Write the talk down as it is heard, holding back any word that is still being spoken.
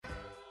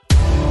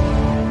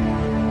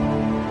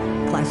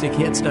Classic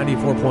Hits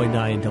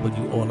 94.9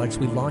 WOLX.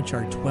 We launch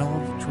our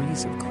 12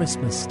 Trees of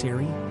Christmas,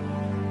 Teri.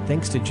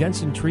 Thanks to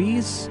Jensen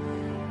Trees,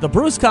 the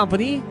Bruce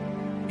Company,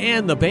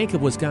 and the Bank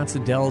of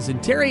Wisconsin Dells. And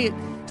Teri,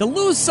 to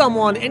lose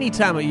someone any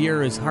time of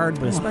year is hard,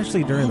 but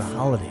especially during the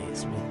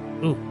holidays.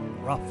 Ooh,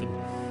 rough. And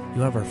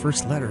you have our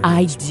first letter.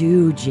 I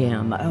do,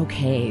 Jim.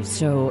 Okay,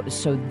 so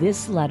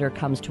this letter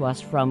comes to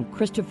us from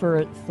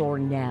Christopher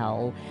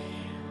Thornell.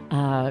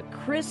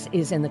 Chris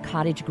is in the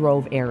Cottage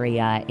Grove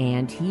area,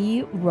 and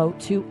he wrote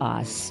to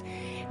us,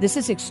 "This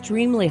is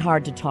extremely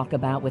hard to talk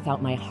about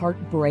without my heart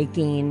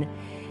breaking.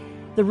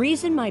 The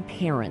reason my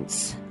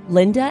parents,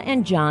 Linda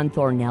and John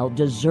Thornell,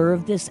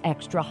 deserve this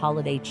extra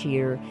holiday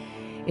cheer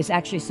is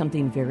actually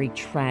something very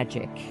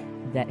tragic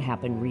that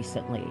happened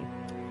recently.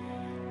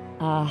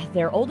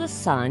 Their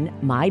oldest son,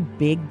 my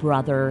big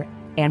brother,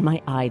 and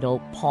my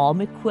idol, Paul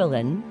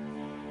McQuillan,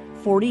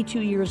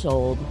 42 years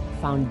old,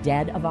 found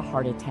dead of a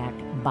heart attack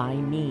by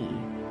me,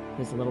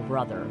 his little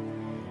brother.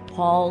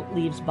 Paul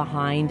leaves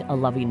behind a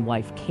loving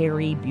wife,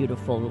 Carrie,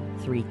 beautiful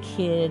 3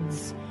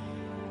 kids.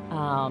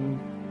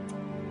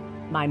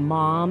 My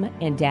mom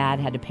and dad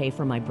had to pay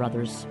for my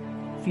brother's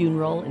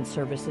funeral and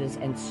services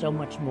and so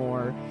much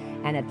more.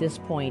 And at this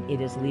point,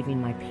 it is leaving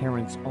my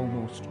parents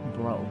almost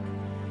broke.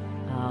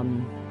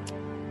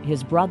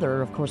 His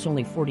brother, of course,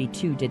 only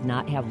 42, did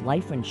not have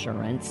life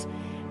insurance.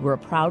 We're a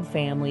proud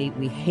family.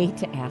 We hate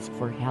to ask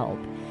for help.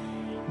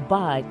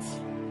 But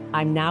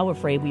I'm now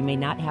afraid we may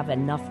not have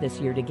enough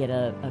this year to get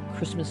a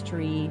Christmas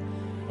tree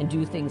and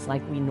do things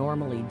like we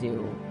normally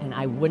do. And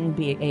I wouldn't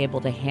be able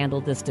to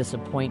handle this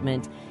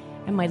disappointment.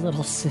 And my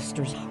little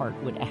sister's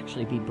heart would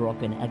actually be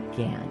broken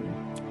again.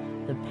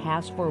 The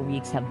past 4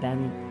 weeks have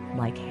been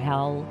like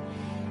hell.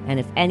 And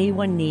if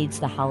anyone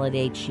needs the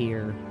holiday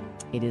cheer,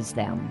 it is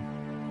them.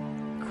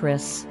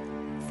 Chris,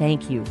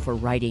 thank you for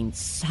writing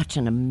such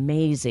an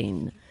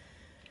amazing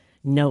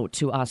note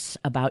to us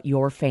about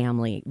your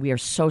family. We are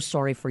so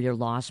sorry for your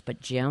loss,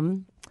 but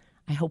Jim,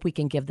 I hope we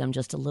can give them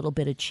just a little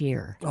bit of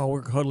cheer. Oh,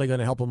 we're totally going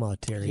to help them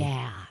out, Teri.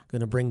 Yeah.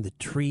 Going to bring the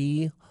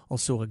tree,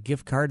 also a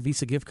gift card,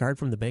 Visa gift card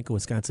from the Bank of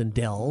Wisconsin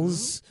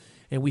Dells.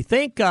 And we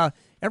thank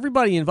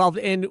everybody involved.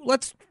 And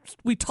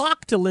we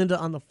talked to Linda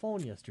on the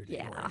phone yesterday.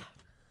 Yeah. Right?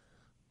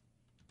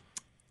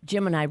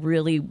 Jim and I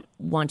really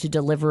want to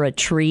deliver a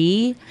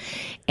tree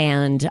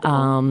and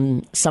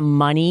some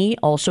money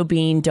also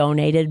being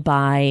donated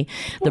by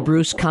the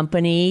Bruce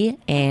Company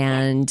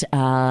and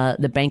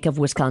the Bank of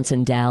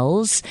Wisconsin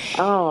Dells.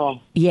 Oh.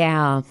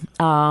 Yeah.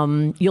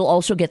 You'll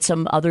also get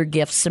some other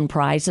gifts and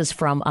prizes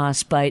from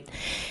us, but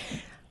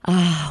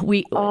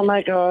Oh,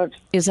 my God.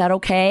 Is that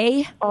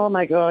okay? Oh,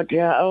 my God,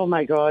 yeah. Oh,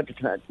 my God.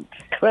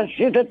 Chris,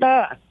 you did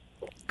that?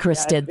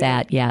 Chris did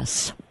that,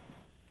 yes.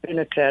 It's been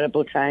a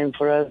terrible time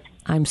for us.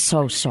 I'm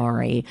so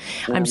sorry.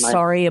 I'm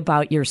sorry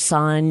about your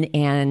son,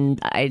 and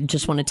I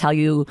just want to tell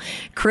you,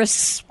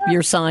 Chris,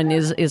 your son,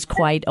 is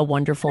quite a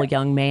wonderful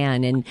young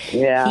man, and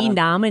he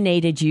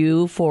nominated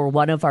you for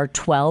one of our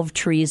 12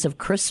 Trees of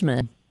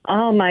Christmas.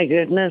 Oh, my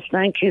goodness.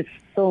 Thank you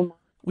so much.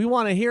 We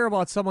want to hear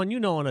about someone you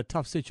know in a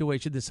tough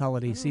situation this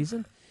holiday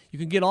season. You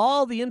can get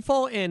all the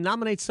info and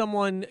nominate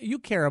someone you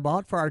care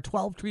about for our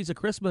 12 Trees of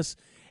Christmas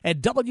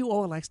at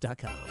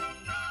WOLX.com.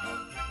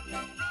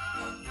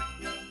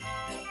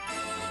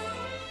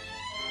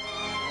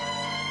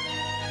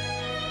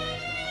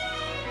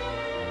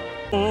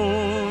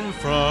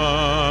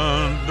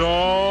 Front door,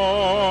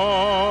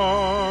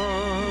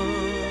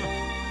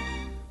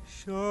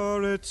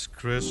 sure it's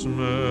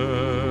Christmas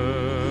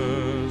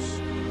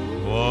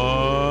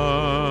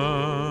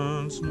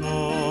once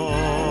more.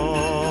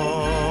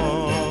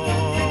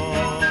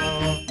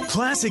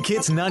 Classic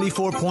Hits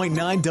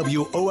 94.9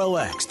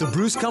 WOLX, the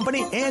Bruce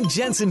Company, and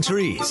Jensen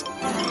Trees.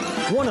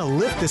 Want to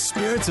lift the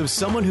spirits of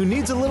someone who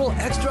needs a little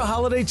extra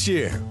holiday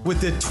cheer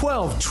with the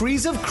 12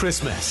 Trees of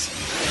Christmas.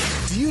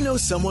 Do you know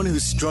someone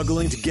who's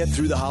struggling to get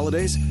through the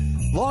holidays?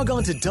 Log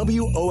on to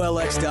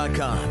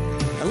WOLX.com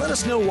and let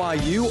us know why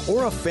you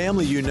or a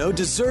family you know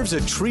deserves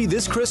a tree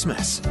this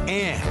Christmas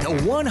and a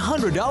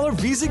 $100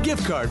 Visa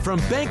gift card from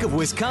Bank of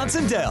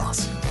Wisconsin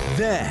Dells.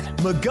 Then,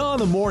 McGaw in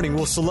the Morning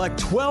will select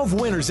 12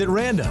 winners at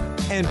random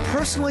and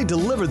personally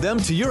deliver them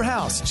to your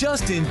house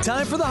just in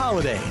time for the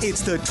holidays.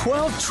 It's the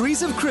 12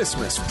 Trees of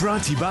Christmas,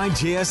 brought to you by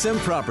JSM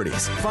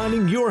Properties,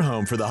 finding your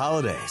home for the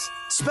holidays.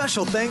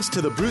 Special thanks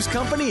to the Bruce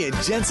Company and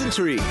Jensen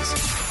Trees.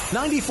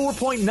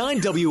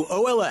 94.9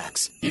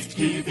 WOLX.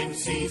 Gift-giving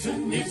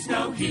season is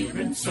now here,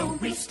 and so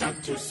we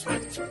start to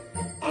sweat,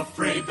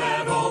 afraid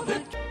that all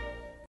that